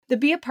The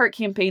Be a Part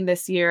campaign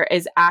this year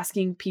is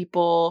asking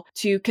people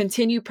to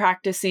continue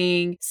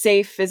practicing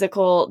safe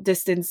physical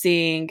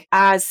distancing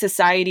as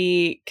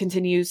society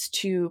continues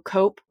to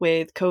cope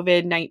with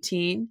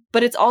COVID-19.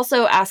 But it's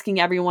also asking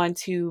everyone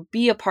to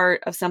be a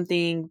part of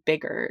something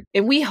bigger.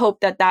 And we hope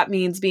that that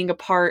means being a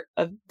part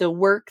of the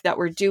work that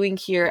we're doing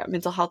here at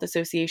Mental Health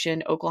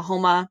Association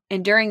Oklahoma.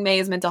 And during May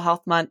is Mental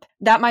Health Month,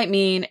 that might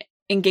mean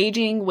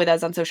engaging with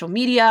us on social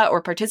media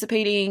or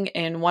participating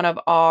in one of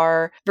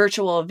our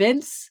virtual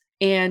events.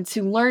 And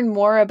to learn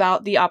more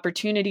about the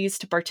opportunities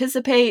to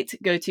participate,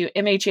 go to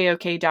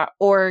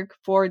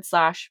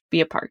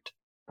mhaok.org/beapart.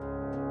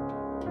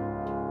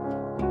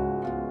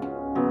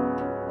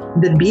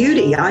 The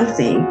beauty, I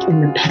think,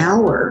 and the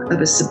power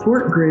of a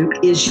support group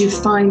is you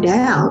find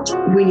out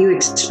when you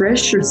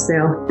express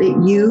yourself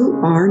that you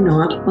are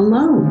not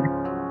alone.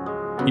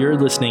 You're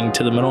listening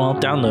to the Mental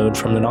Health Download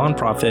from the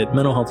nonprofit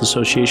Mental Health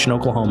Association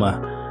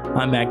Oklahoma.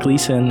 I'm Matt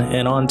Gleason,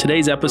 and on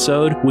today's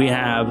episode, we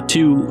have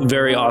two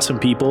very awesome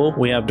people.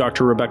 We have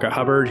Dr. Rebecca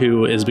Hubbard,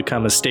 who has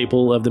become a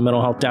staple of the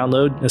Mental Health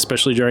Download,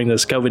 especially during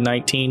this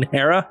COVID-19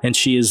 era, and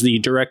she is the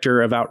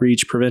Director of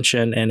Outreach,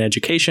 Prevention, and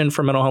Education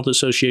for Mental Health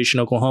Association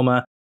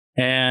Oklahoma.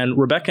 And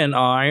Rebecca and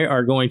I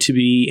are going to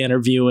be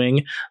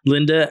interviewing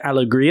Linda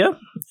Alegria.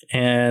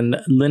 And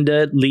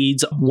Linda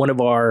leads one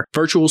of our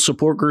virtual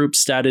support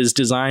groups that is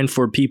designed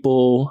for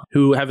people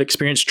who have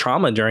experienced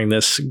trauma during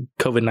this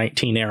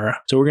COVID-19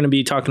 era. So we're going to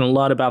be talking a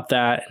lot about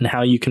that and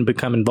how you can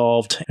become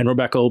involved. And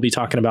Rebecca will be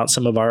talking about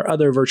some of our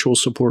other virtual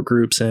support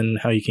groups and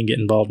how you can get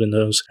involved in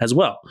those as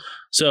well.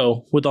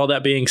 So with all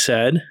that being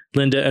said,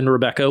 Linda and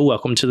Rebecca,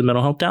 welcome to the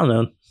Mental Health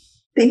Download.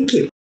 Thank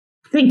you.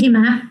 Thank you,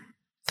 Matt.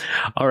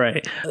 All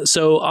right.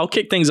 So I'll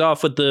kick things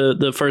off with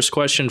the first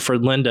question for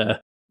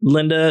Linda.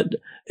 Linda,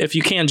 if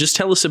you can, just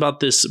tell us about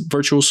this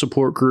virtual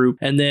support group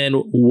and then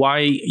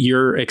why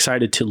you're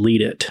excited to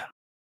lead it.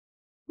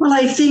 Well,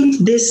 I think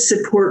this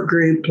support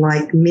group,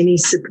 like many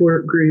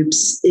support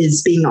groups,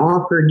 is being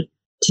offered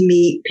to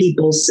meet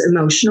people's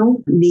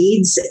emotional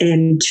needs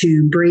and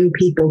to bring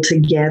people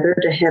together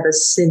to have a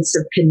sense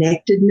of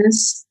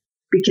connectedness.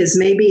 Because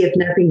maybe if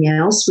nothing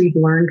else, we've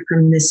learned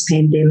from this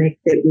pandemic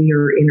that we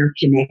are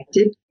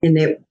interconnected and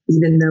that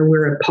even though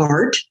we're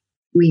apart,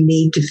 we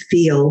need to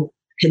feel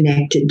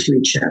connected to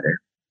each other.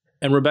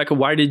 And Rebecca,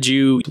 why did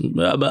you,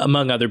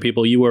 among other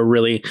people, you were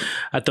really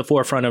at the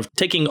forefront of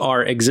taking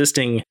our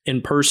existing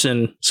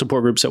in-person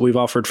support groups that we've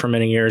offered for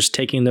many years,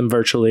 taking them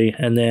virtually.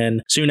 And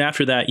then soon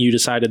after that, you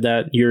decided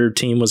that your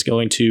team was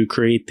going to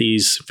create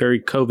these very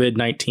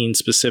COVID-19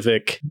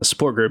 specific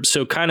support groups.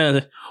 So kind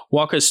of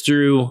walk us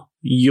through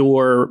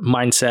your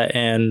mindset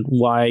and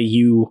why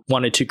you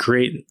wanted to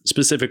create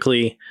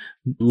specifically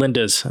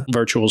Linda's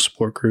virtual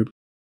support group.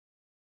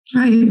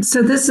 Right.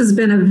 So this has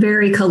been a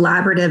very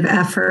collaborative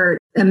effort.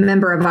 A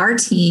member of our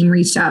team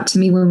reached out to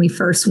me when we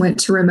first went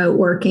to remote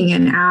working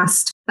and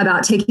asked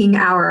about taking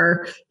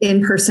our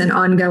in-person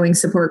ongoing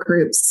support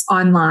groups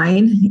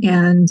online.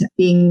 And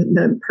being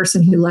the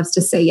person who loves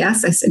to say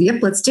yes, I said,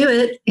 yep, let's do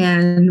it.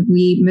 And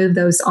we moved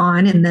those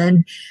on. And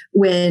then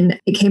when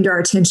it came to our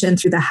attention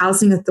through the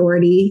Housing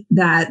Authority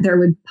that there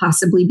would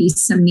possibly be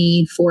some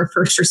need for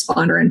first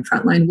responder and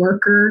frontline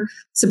worker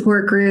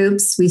support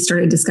groups, we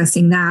started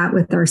discussing that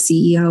with our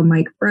CEO,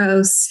 Mike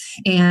Brose.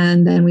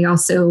 And then we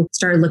also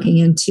started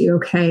looking into,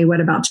 okay, what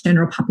about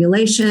general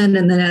population?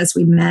 And then as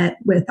I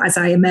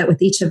met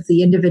with each of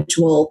the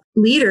individual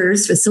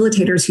leaders,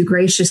 facilitators who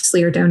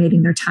graciously are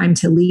donating their time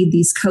to lead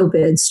these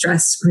COVID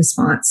stress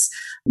response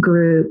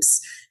groups,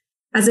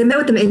 as I met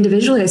with them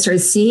individually, I started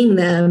seeing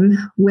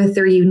them with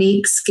their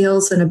unique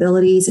skills and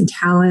abilities and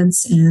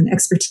talents and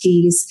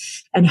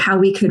expertise and how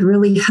we could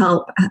really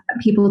help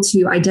people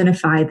to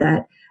identify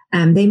that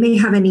they may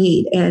have a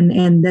need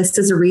and this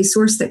is a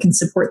resource that can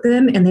support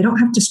them and they don't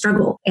have to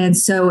struggle. And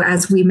so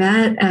as we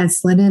met, as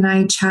Linda and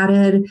I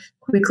chatted,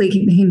 quickly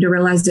came to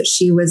realize that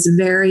she was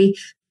very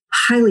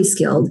highly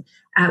skilled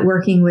at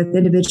working with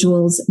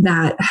individuals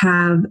that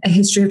have a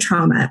history of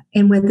trauma.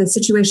 And with a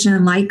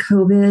situation like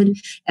COVID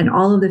and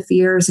all of the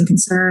fears and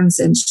concerns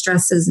and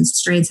stresses and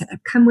strains that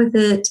have come with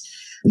it,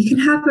 you can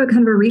have a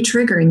kind of a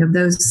re-triggering of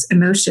those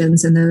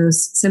emotions and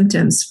those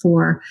symptoms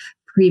for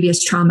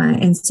previous trauma.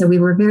 And so we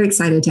were very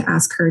excited to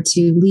ask her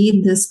to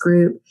lead this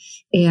group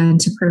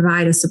and to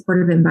provide a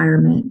supportive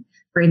environment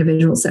for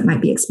individuals that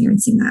might be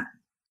experiencing that.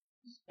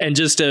 And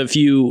just a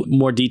few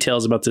more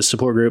details about this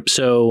support group.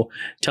 So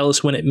tell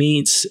us when it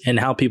meets and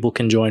how people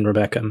can join,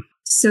 Rebecca.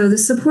 So the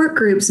support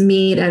groups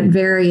meet at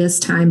various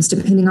times,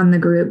 depending on the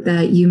group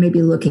that you may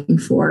be looking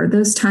for.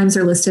 Those times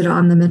are listed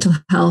on the Mental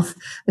Health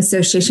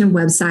Association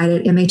website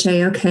at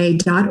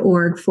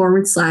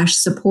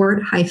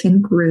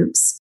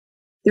mhaok.org/support-groups.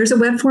 There's a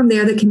web form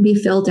there that can be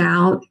filled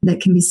out,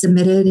 that can be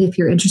submitted if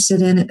you're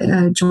interested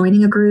in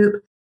joining a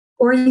group.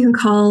 Or you can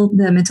call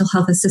the Mental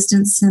Health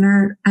Assistance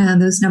Center.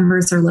 Those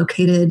numbers are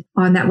located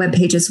on that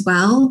webpage as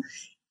well.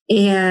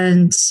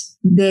 And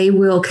they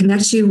will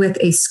connect you with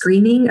a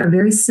screening, a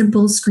very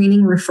simple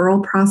screening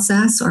referral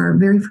process, or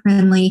very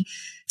friendly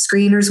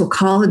Screeners will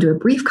call and do a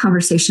brief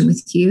conversation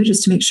with you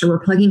just to make sure we're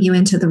plugging you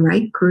into the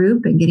right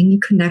group and getting you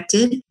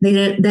connected.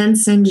 They then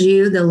send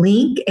you the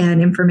link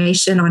and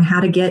information on how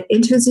to get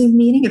into a Zoom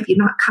meeting. If you're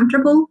not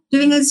comfortable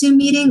doing a Zoom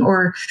meeting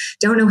or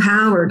don't know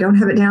how or don't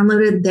have it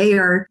downloaded, they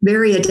are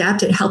very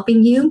adept at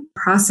helping you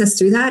process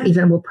through that.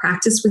 Even we'll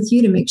practice with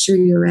you to make sure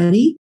you're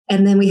ready.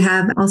 And then we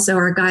have also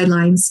our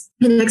guidelines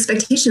and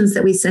expectations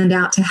that we send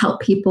out to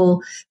help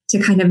people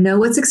to kind of know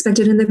what's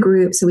expected in the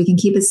group so we can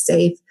keep it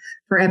safe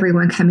for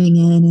everyone coming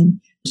in and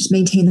just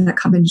maintain that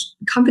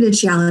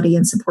confidentiality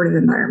and supportive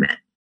environment.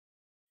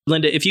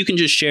 Linda, if you can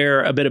just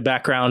share a bit of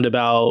background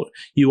about,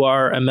 you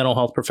are a mental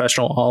health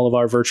professional. All of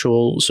our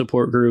virtual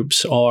support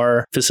groups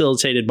are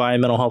facilitated by a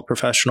mental health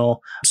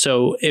professional.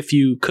 So if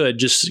you could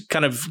just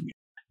kind of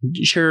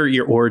share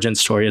your origin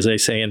story, as they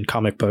say in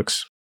comic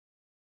books.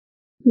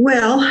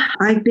 Well,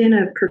 I've been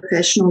a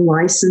professional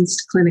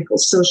licensed clinical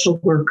social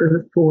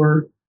worker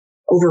for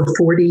over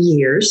 40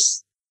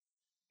 years.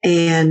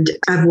 And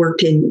I've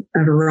worked in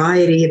a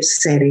variety of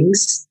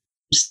settings,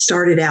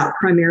 started out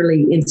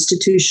primarily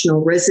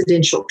institutional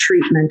residential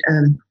treatment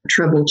of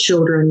troubled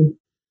children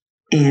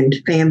and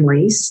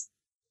families.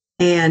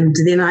 And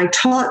then I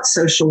taught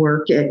social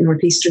work at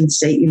Northeastern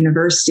State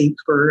University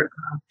for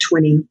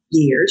 20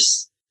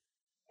 years.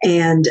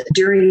 And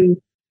during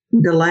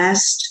the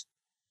last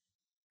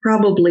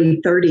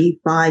probably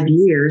 35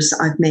 years,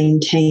 I've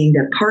maintained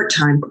a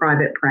part-time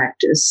private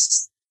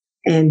practice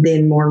and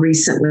then more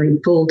recently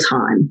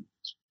full-time.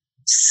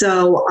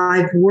 So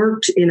I've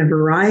worked in a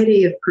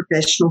variety of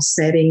professional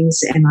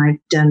settings, and I've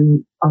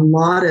done a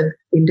lot of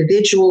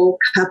individual,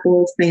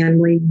 couple,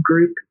 family,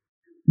 group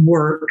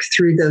work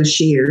through those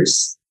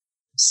years.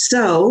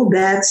 So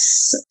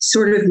that's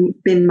sort of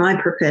been my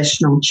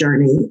professional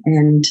journey.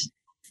 And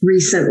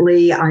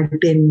recently I've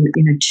been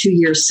in a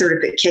 2-year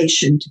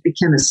certification to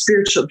become a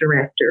spiritual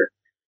director.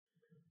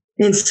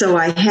 And so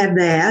I have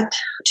that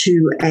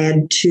to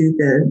add to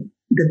the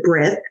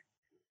breadth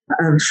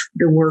of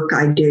the work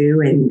I do,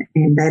 and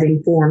that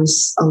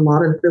informs a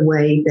lot of the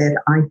way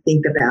that I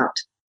think about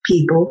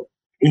people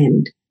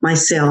and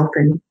myself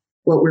and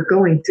what we're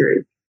going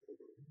through.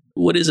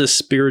 What is a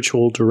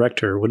spiritual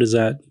director? What does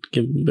that,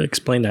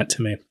 explain that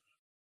to me?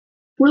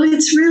 Well,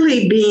 it's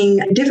really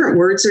different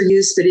words are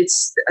used, but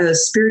it's a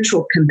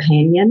spiritual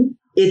companion.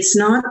 It's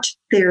not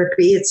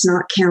therapy. It's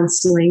not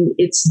counseling.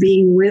 It's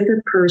being with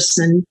a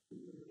person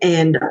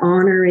and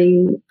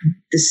honoring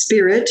the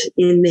spirit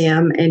in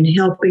them and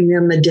helping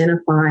them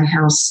identify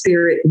how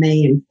spirit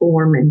may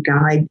inform and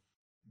guide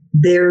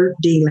their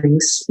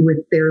dealings with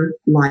their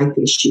life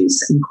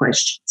issues and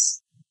questions.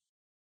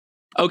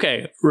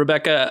 Okay,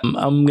 Rebecca,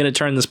 I'm going to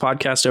turn this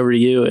podcast over to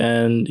you,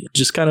 and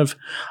just I'm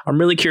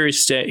really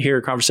curious to hear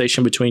a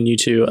conversation between you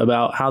two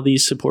about how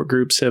these support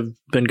groups have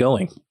been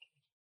going.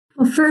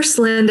 Well, first,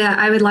 Linda,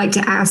 I would like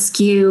to ask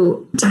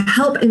you to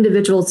help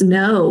individuals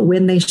know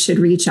when they should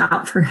reach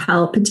out for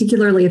help,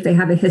 particularly if they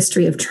have a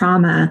history of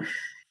trauma.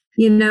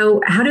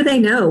 How do they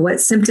know? What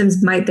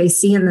symptoms might they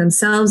see in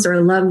themselves or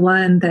a loved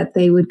one that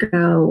they would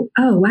go,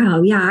 oh,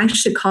 wow, yeah, I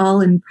should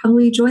call and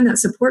probably join that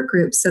support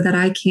group so that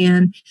I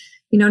can,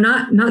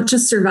 not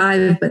just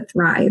survive, but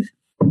thrive?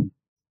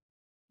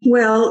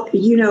 Well,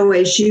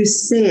 as you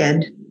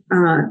said,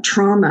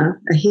 trauma,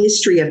 a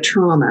history of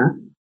trauma,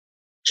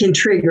 can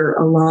trigger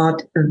a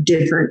lot of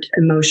different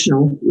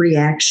emotional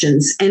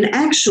reactions. And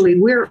actually,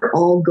 we're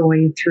all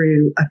going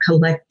through a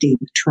collective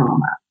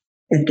trauma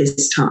at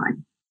this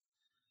time.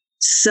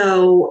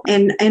 So,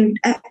 and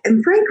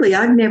frankly,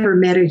 I've never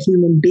met a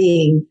human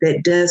being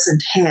that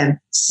doesn't have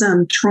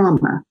some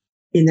trauma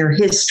in their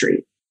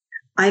history.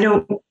 I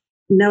don't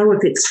know if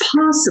it's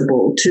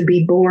possible to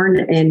be born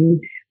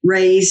and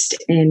raised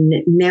and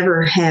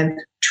never have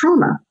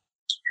trauma.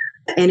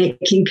 And it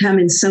can come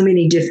in so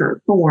many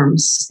different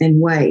forms and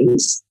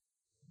ways.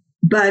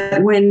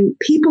 But when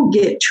people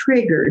get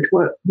triggered,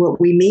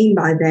 what we mean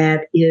by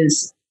that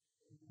is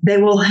they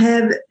will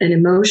have an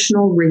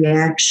emotional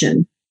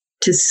reaction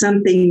to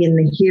something in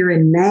the here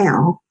and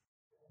now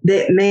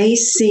that may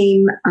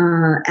seem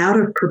out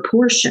of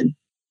proportion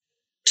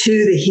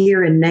to the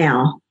here and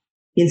now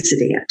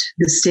incident,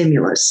 the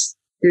stimulus.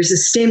 There's a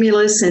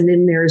stimulus and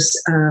then there's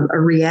a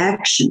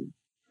reaction.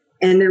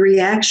 And the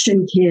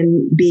reaction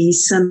can be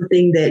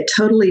something that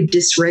totally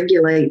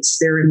dysregulates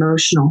their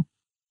emotional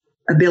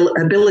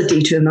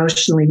ability to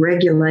emotionally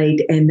regulate,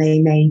 and they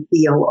may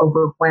feel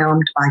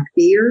overwhelmed by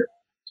fear,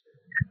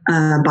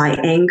 by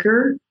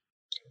anger,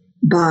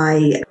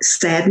 by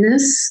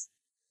sadness,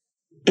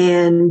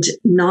 and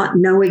not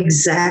know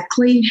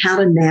exactly how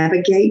to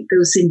navigate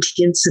those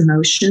intense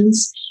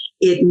emotions.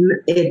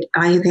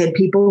 I have had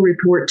people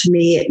report to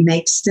me it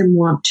makes them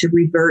want to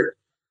revert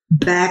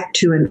back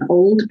to an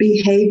old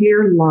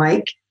behavior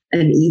like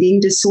an eating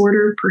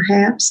disorder,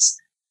 perhaps,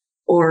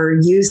 or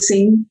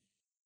using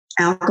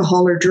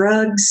alcohol or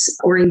drugs,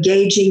 or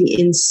engaging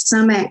in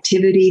some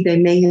activity they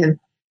may have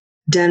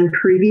done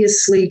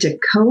previously to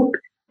cope,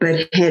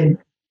 but had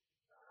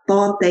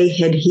thought they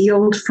had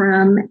healed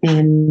from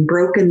and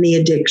broken the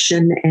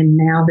addiction, and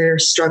now they're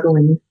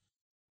struggling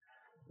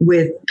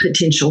with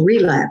potential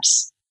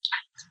relapse.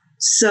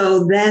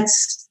 So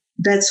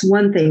that's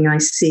one thing I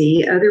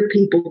see. Other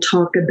people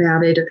talk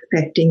about it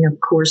affecting, of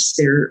course,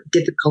 their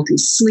difficulty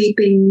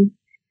sleeping,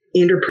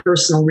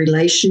 interpersonal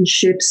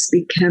relationships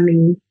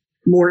becoming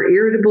more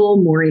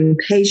irritable, more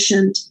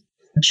impatient,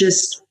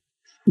 just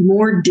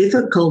more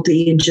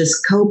difficulty in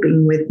just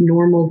coping with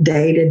normal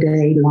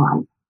day-to-day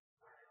life.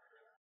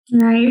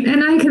 Right.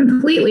 And I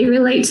completely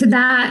relate to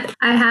that.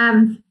 I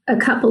have a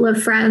couple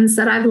of friends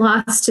that I've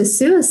lost to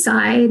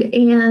suicide,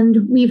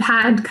 and we've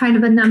had kind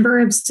of a number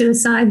of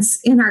suicides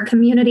in our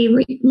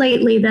community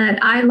lately that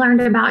I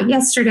learned about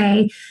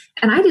yesterday.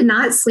 And I did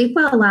not sleep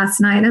well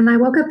last night. And I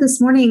woke up this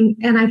morning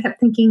and I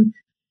kept thinking,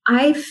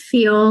 I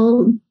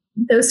feel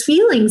those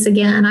feelings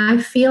again. I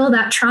feel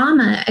that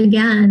trauma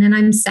again, and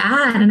I'm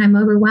sad and I'm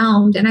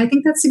overwhelmed. And I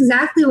think that's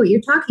exactly what you're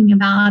talking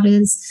about,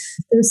 is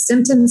those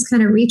symptoms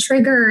kind of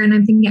re-trigger. And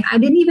I'm thinking, I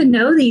didn't even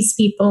know these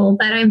people,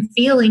 but I'm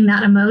feeling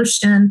that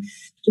emotion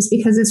just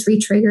because it's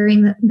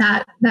re-triggering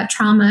that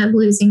trauma of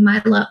losing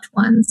my loved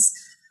ones.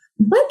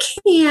 What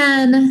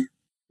can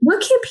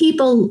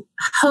people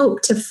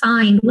hope to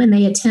find when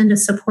they attend a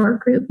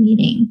support group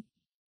meeting?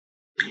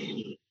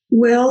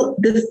 Well,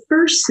 the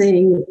first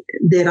thing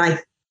that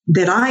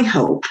I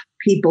hope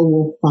people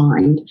will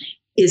find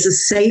is a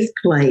safe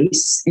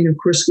place. And of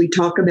course, we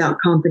talk about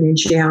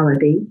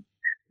confidentiality,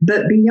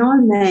 but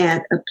beyond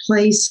that, a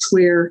place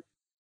where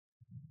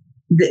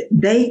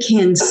they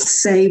can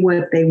say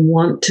what they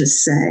want to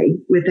say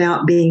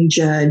without being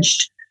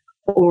judged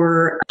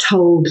or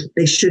told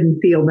they shouldn't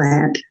feel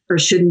that or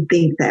shouldn't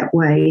think that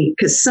way.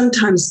 Because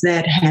sometimes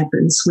that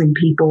happens when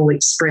people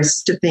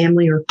express to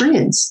family or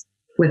friends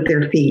what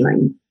they're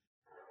feeling.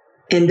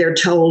 And they're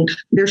told,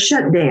 they're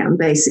shut down,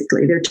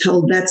 basically. They're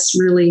told that's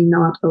really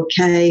not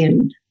okay,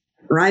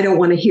 or I don't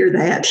want to hear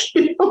that.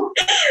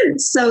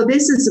 So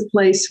this is a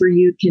place where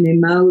you can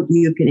emote,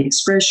 you can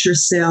express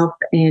yourself.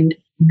 And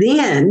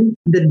then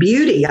the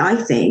beauty, I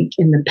think,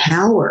 and the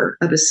power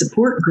of a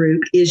support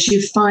group is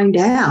you find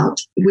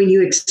out when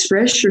you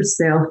express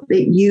yourself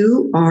that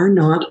you are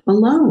not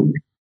alone.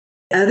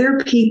 Other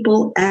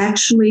people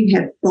actually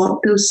have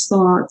thought those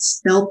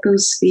thoughts, felt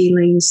those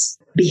feelings,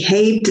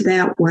 behaved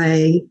that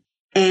way.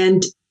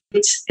 And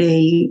it's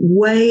a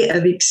way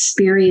of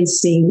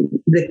experiencing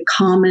the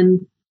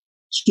common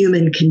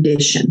human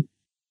condition.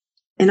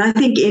 And I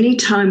think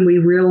anytime we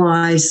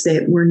realize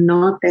that we're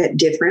not that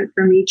different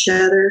from each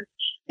other,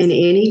 and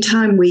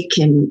anytime we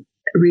can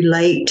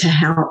relate to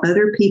how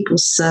other people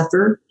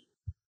suffer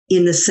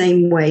in the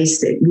same ways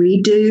that we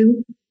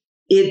do,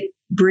 it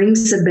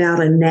brings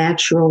about a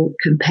natural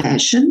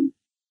compassion,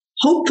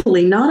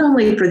 hopefully not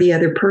only for the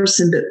other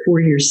person, but for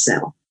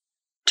yourself,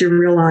 to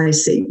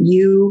realize that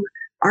you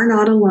are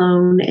not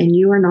alone and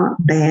you are not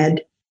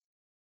bad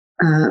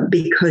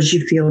because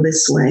you feel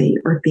this way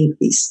or think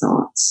these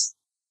thoughts.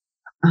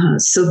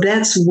 So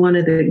that's one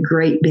of the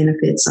great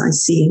benefits I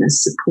see in a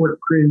support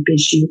group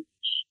is you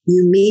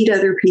meet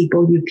other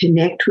people, you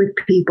connect with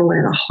people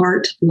at a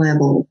heart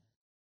level,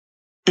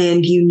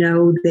 and you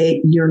know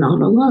that you're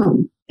not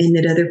alone and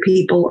that other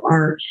people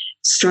are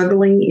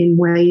struggling in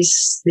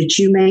ways that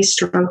you may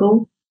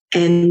struggle,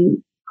 and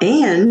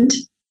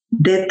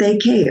that they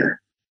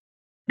care.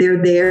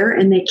 They're there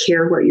and they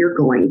care what you're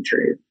going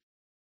through.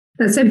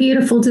 That's a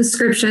beautiful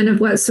description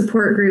of what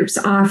support groups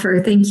offer.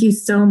 Thank you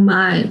so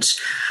much.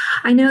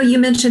 I know you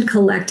mentioned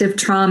collective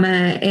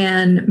trauma,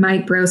 and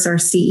Mike Gross, our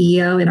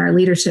CEO, in our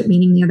leadership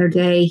meeting the other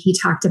day, he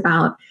talked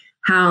about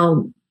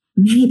how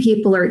many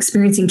people are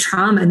experiencing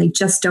trauma and they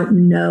just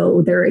don't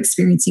know they're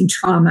experiencing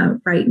trauma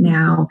right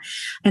now.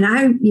 And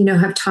I,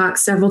 have talked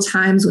several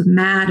times with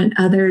Matt and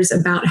others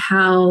about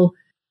how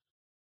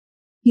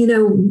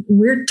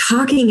we're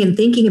talking and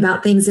thinking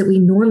about things that we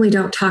normally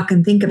don't talk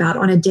and think about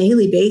on a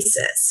daily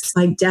basis,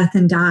 like death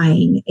and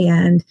dying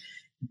and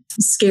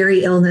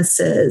scary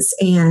illnesses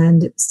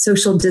and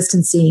social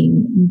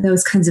distancing,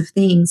 those kinds of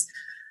things.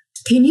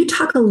 Can you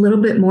talk a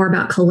little bit more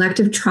about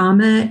collective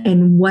trauma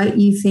and what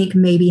you think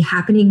may be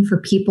happening for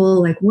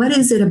people? Like, what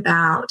is it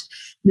about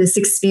this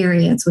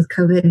experience with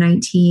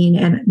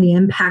COVID-19 and the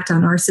impact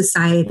on our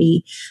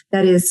society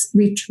that is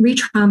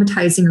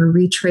re-traumatizing or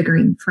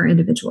re-triggering for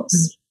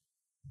individuals?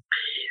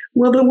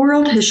 Well, the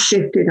world has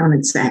shifted on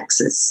its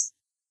axis.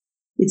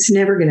 It's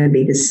never going to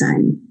be the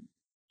same.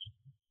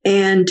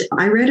 And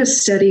I read a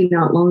study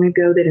not long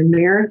ago that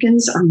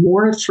Americans are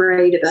more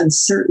afraid of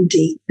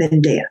uncertainty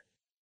than death.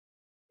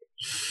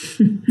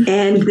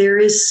 And there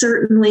is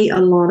certainly a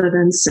lot of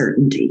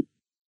uncertainty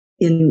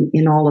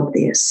in all of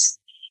this.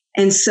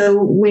 And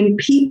so when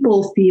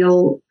people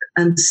feel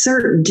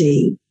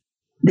uncertainty,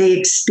 they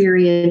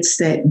experience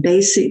that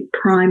basic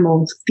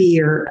primal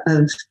fear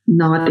of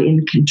not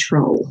in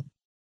control.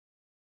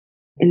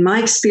 And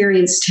my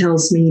experience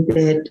tells me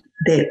that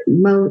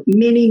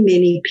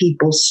many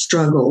people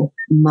struggle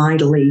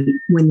mightily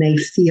when they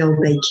feel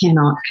they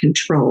cannot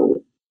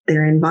control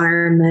their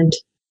environment,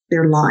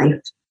 their life,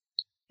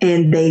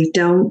 and they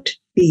don't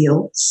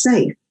feel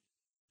safe.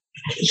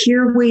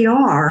 Here we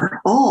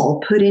are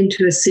all put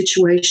into a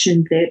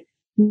situation that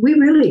we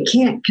really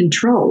can't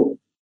control.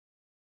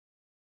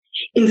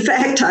 In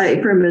fact,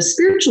 from a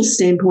spiritual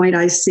standpoint,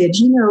 I said,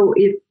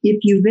 if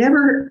you've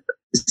ever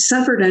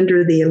suffered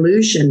under the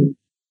illusion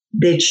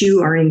that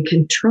you are in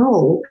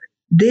control,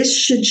 this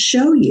should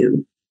show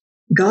you.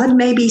 God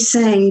may be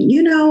saying,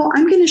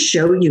 I'm going to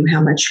show you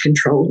how much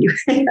control you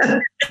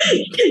have.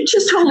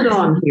 Just hold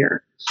on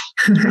here.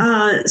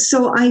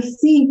 So I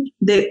think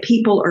that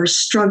people are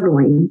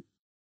struggling,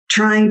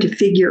 trying to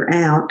figure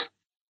out,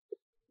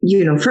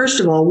 first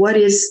of all, what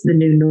is the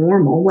new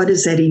normal? What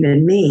does that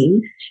even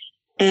mean?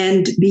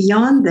 And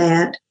beyond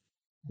that,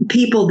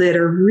 people that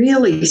are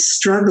really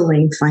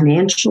struggling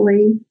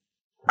financially,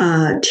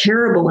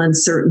 terrible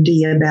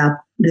uncertainty about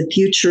the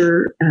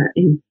future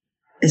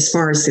as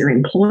far as their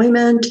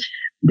employment,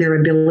 their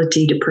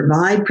ability to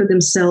provide for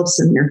themselves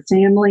and their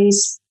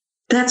families.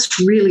 That's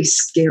really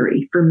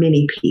scary for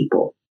many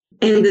people.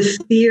 And the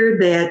fear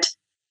that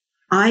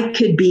I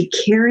could be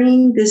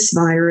carrying this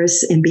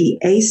virus and be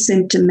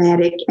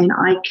asymptomatic, and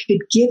I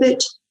could give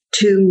it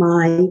to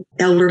my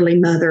elderly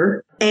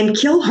mother and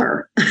kill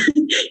her.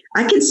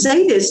 I can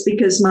say this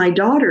because my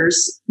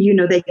daughters,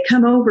 they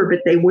come over,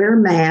 but they wear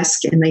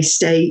masks and they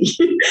stay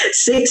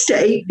 6 to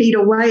 8 feet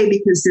away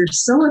because they're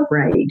so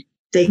afraid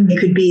they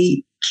could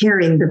be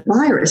carrying the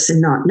virus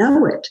and not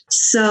know it.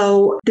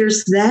 So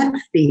there's that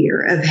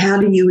fear of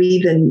how do you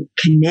even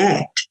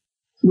connect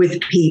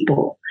with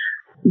people?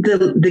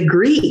 The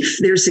grief,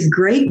 there's a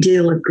great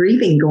deal of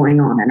grieving going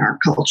on in our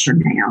culture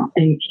now.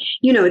 And,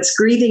 it's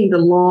grieving the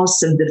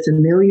loss of the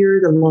familiar,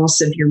 the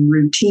loss of your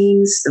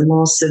routines, the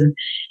loss of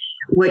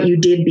what you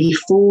did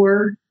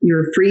before,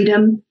 your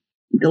freedom,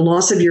 the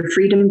loss of your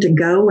freedom to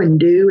go and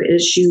do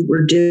as you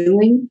were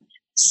doing.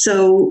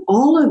 So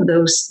all of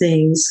those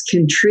things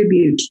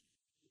contribute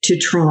to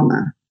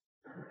trauma.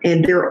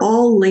 And they're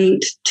all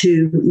linked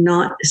to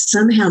not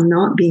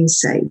being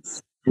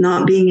safe,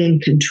 not being in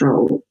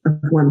control of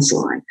one's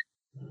life.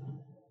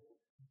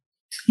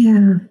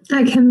 Yeah,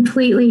 I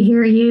completely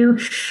hear you.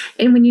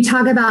 And when you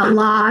talk about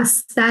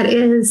loss, that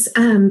is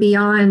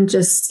beyond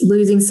just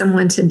losing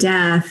someone to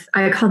death.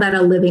 I call that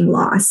a living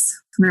loss,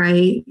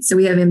 right? So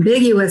we have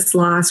ambiguous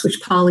loss,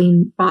 which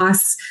Pauline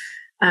Boss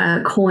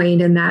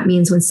coined, and that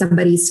means when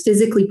somebody's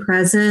physically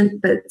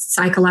present but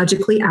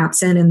psychologically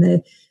absent in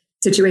the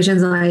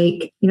situations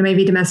like,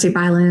 maybe domestic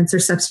violence or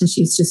substance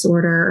use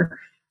disorder.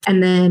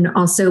 And then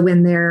also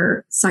when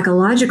they're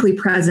psychologically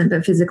present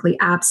but physically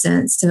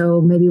absent.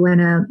 So maybe when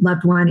a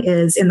loved one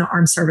is in the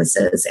armed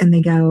services and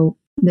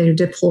they're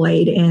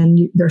deployed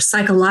and they're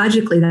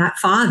psychologically, that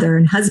father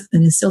and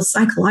husband is still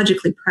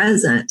psychologically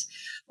present,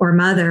 or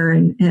mother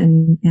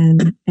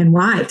and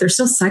wife, they're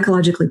still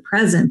psychologically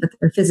present, but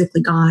they're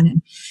physically gone.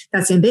 And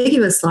that's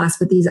ambiguous loss.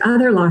 But these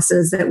other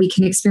losses that we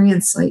can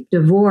experience, like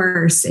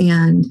divorce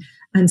and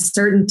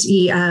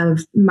uncertainty of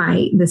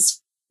the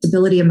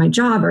stability of my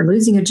job, or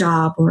losing a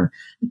job, or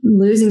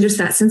losing just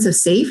that sense of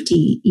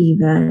safety,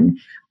 even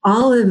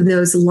all of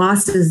those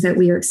losses that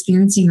we are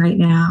experiencing right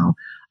now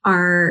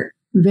are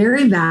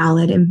very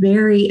valid and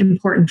very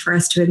important for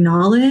us to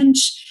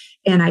acknowledge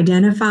and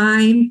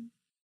identify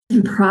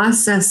and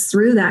process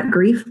through that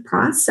grief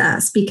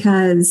process,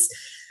 because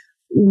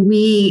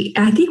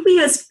I think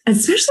we,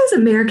 especially as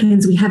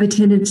Americans, we have a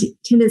tendency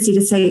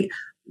to say,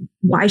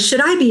 why should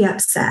I be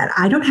upset?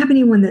 I don't have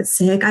anyone that's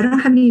sick. I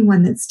don't have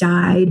anyone that's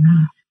died.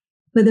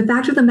 But the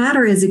fact of the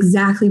matter is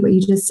exactly what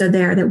you just said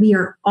there, that we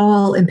are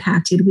all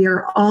impacted. We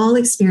are all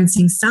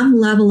experiencing some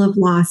level of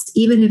loss,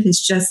 even if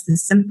it's just the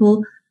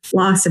simple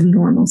loss of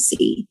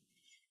normalcy.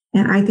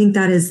 And I think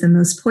that is the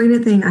most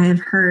poignant thing I have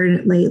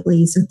heard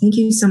lately. So thank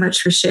you so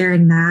much for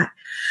sharing that.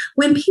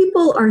 When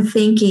people are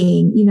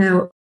thinking,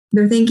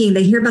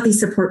 they hear about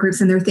these support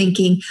groups and they're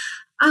thinking,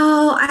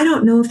 oh, I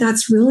don't know if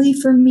that's really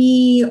for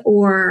me,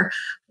 or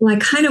well, I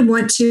kind of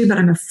want to, but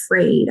I'm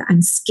afraid,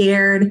 I'm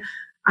scared.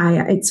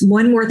 It's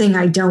one more thing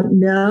I don't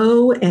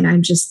know, and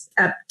I'm just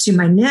up to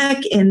my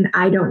neck and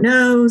I don't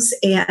know.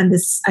 And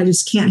I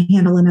just can't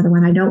handle another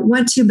one. I don't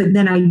want to, but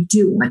then I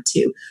do want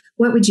to.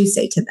 What would you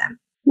say to them?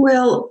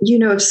 Well,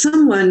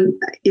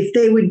 if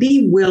they would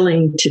be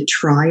willing to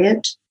try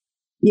it,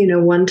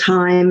 one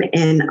time,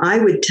 and I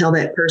would tell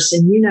that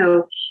person,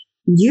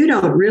 you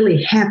don't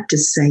really have to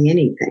say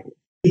anything.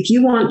 If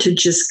you want to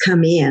just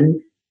come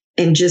in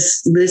and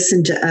just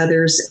listen to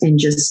others and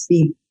just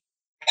be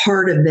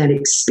part of that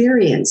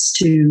experience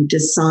to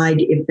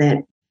decide if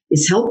that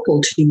is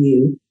helpful to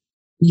you,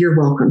 you're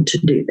welcome to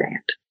do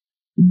that.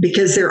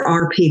 Because there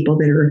are people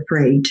that are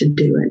afraid to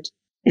do it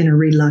and are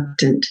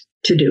reluctant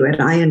to do it.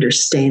 I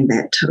understand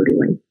that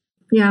totally.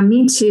 Yeah,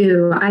 me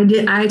too.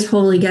 I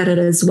totally get it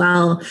as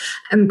well.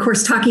 And of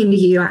course, talking to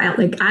you,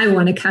 I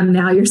want to come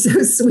now. You're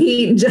so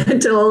sweet and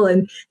gentle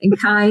and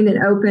kind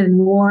and open and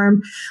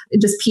warm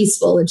and just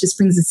peaceful. It just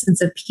brings a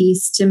sense of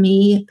peace to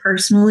me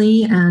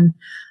personally. And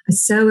I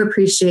so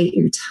appreciate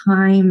your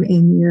time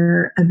and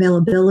your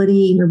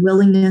availability, your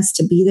willingness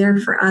to be there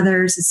for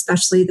others,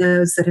 especially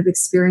those that have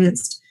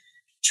experienced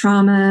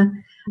trauma.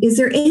 Is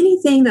there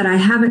anything that I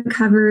haven't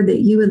covered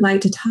that you would like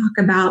to talk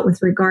about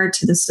with regard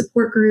to the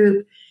support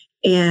group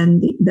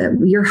and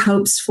your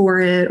hopes for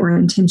it or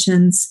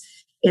intentions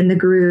in the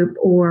group,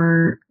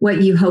 or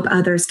what you hope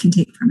others can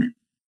take from it.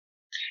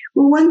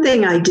 Well, one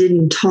thing I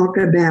didn't talk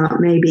about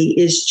maybe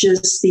is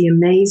just the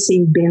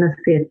amazing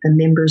benefit the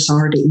members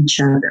are to each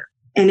other.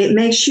 And it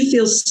makes you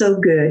feel so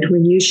good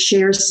when you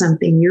share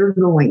something you're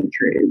going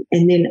through,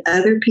 and then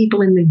other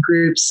people in the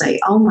group say,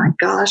 oh my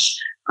gosh,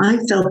 I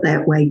felt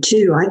that way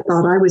too. I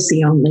thought I was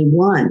the only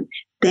one.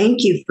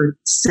 Thank you for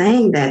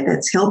saying that.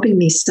 That's helping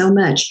me so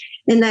much.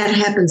 And that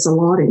happens a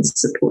lot in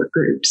support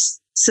groups.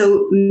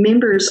 So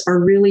members are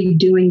really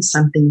doing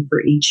something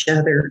for each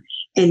other.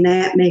 And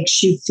that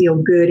makes you feel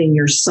good in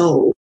your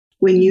soul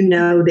when you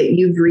know that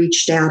you've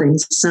reached out in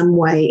some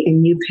way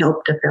and you've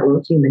helped a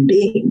fellow human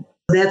being.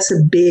 That's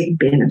a big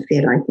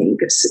benefit, I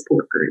think, of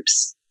support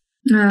groups.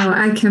 Oh,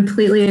 I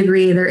completely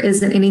agree. There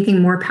isn't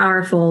anything more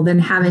powerful than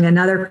having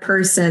another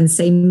person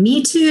say,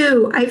 me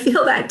too. I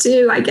feel that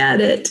too. I get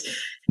it,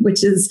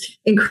 which is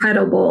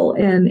incredible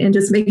and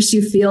just makes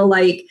you feel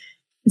like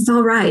it's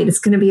all right. It's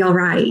going to be all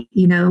right,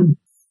 you know?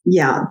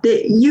 Yeah,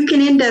 you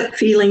can end up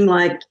feeling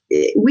like,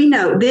 we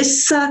know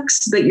this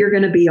sucks, but you're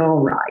going to be all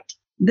right.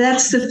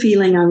 That's the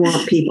feeling I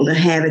want people to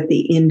have at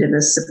the end of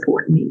a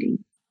support meeting.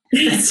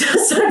 It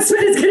still sucks, but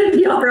it's going to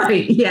be all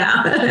right.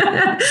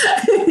 Yeah.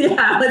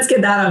 Yeah, let's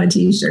get that on a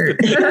t-shirt.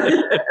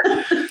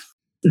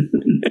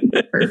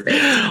 Perfect.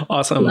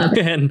 Awesome.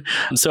 And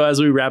so as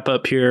we wrap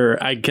up here,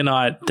 I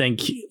cannot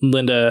thank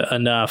Linda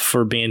enough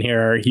for being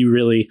here. You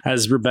really,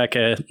 as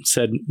Rebecca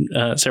said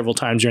several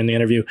times during the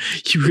interview,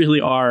 you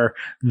really are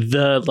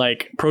the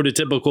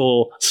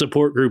prototypical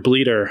support group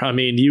leader. I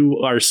mean, you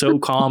are so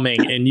calming,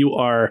 and you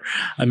are,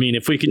 I mean,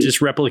 if we could just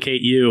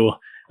replicate you,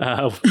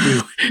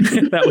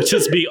 that would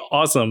just be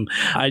awesome.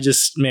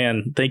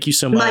 Man, thank you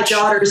so much. My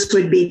daughters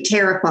would be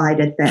terrified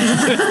at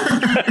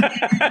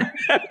that.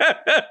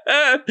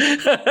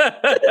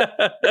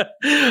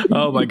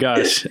 Oh my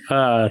gosh.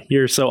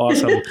 You're so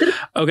awesome.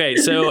 Okay.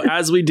 So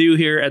as we do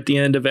here at the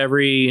end of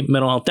every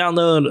mental health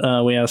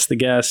download, we ask the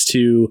guests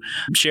to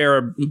share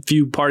a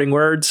few parting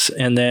words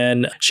and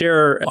then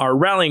share our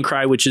rallying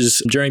cry, which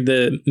is during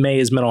the May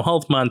is Mental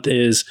Health Month,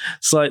 is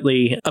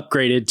slightly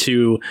upgraded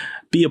to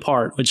be a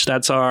part, which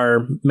that's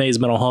our May's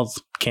Mental Health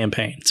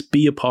campaign. It's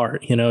be a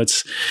part. You know,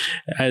 it's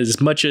as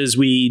much as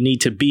we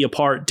need to be a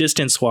part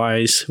distance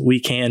wise, we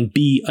can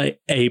be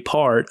a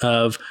part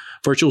of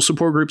virtual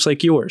support groups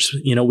like yours.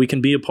 You know, we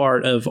can be a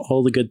part of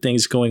all the good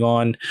things going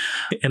on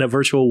in a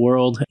virtual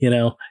world. You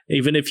know,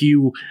 even if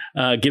you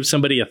give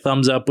somebody a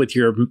thumbs up with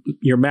your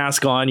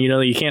mask on, you know,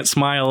 you can't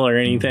smile or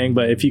anything,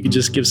 but if you could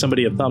just give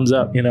somebody a thumbs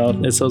up, you know,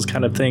 it's those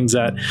kind of things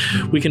that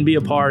we can be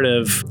a part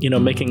of, you know,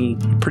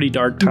 making a pretty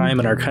dark time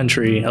in our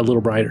country a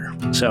little brighter.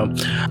 So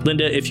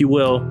Linda, if you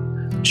will,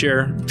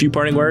 share a few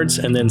parting words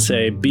and then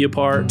say, be a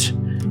part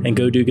and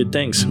go do good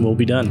things. We'll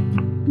be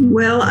done.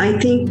 Well, I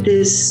think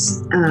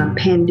this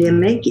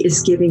pandemic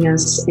is giving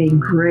us a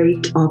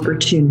great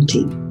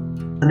opportunity.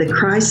 The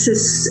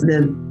crisis,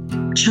 the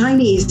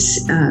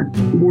Chinese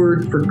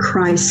word for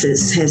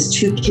crisis has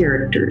two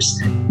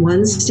characters.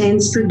 One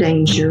stands for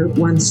danger,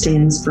 one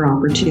stands for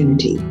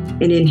opportunity.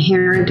 And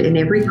inherent in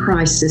every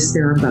crisis,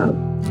 there are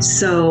both.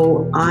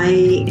 So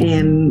I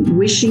am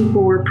wishing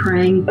for,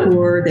 praying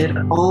for that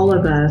all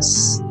of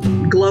us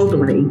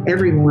globally,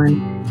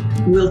 everyone,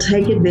 will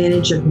take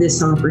advantage of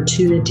this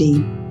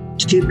opportunity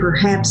to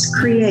perhaps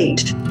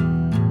create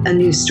a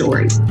new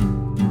story,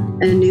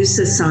 a new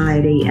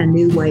society, a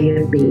new way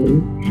of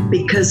being,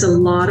 because a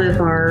lot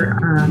of our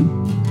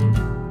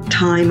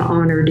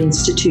time-honored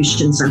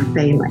institutions are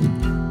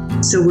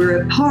failing. So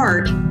we're a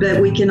part,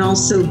 but we can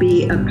also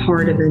be a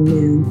part of a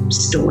new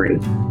story.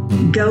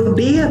 Go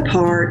be a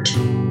part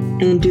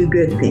and do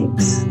good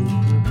things.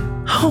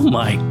 Oh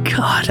my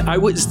God.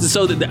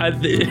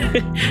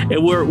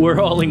 We're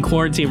all in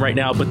quarantine right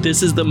now, but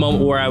this is the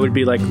moment where I would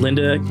be like,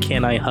 Linda,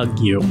 can I hug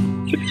you?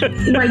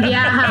 Well,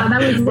 yeah,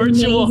 that was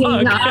virtual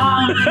amazing.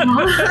 hug.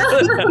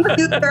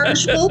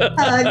 Virtual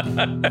hug.